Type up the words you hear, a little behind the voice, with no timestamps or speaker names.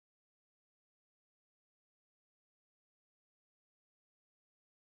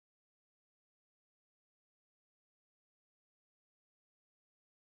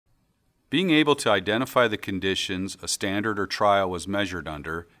Being able to identify the conditions a standard or trial was measured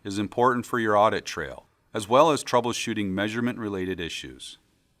under is important for your audit trail, as well as troubleshooting measurement-related issues.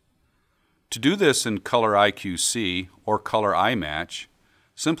 To do this in Color IQC or Color iMatch,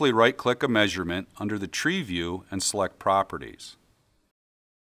 simply right-click a measurement under the Tree view and select Properties.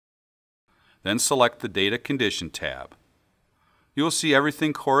 Then select the Data Condition tab. You will see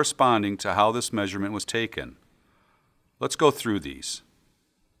everything corresponding to how this measurement was taken. Let's go through these.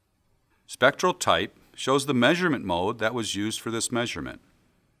 Spectral type shows the measurement mode that was used for this measurement.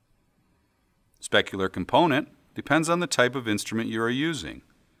 Specular component depends on the type of instrument you are using.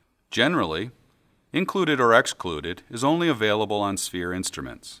 Generally, included or excluded is only available on sphere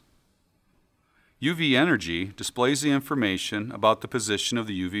instruments. UV energy displays the information about the position of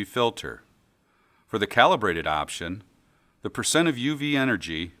the UV filter. For the calibrated option, the percent of UV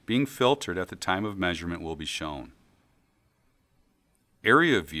energy being filtered at the time of measurement will be shown.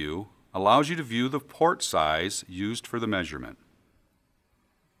 Area view allows you to view the port size used for the measurement.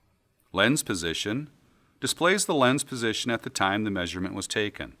 Lens position displays the lens position at the time the measurement was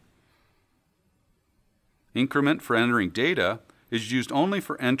taken. Increment for entering data is used only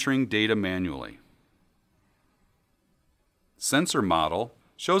for entering data manually. Sensor model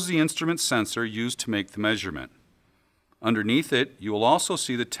shows the instrument sensor used to make the measurement. Underneath it, you will also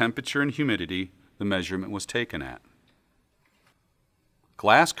see the temperature and humidity the measurement was taken at.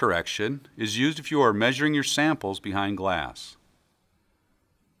 Glass correction is used if you are measuring your samples behind glass.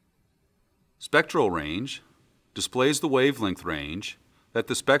 Spectral range displays the wavelength range that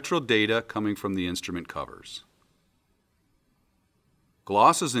the spectral data coming from the instrument covers.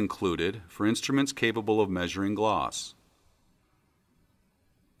 Gloss is included for instruments capable of measuring gloss.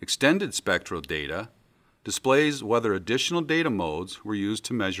 Extended spectral data displays whether additional data modes were used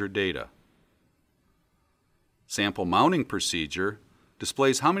to measure data. Sample mounting procedure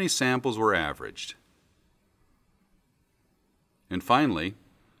displays how many samples were averaged. And finally,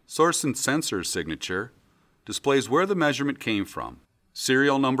 source and sensor signature displays where the measurement came from,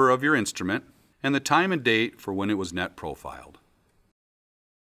 serial number of your instrument, and the time and date for when it was net profiled.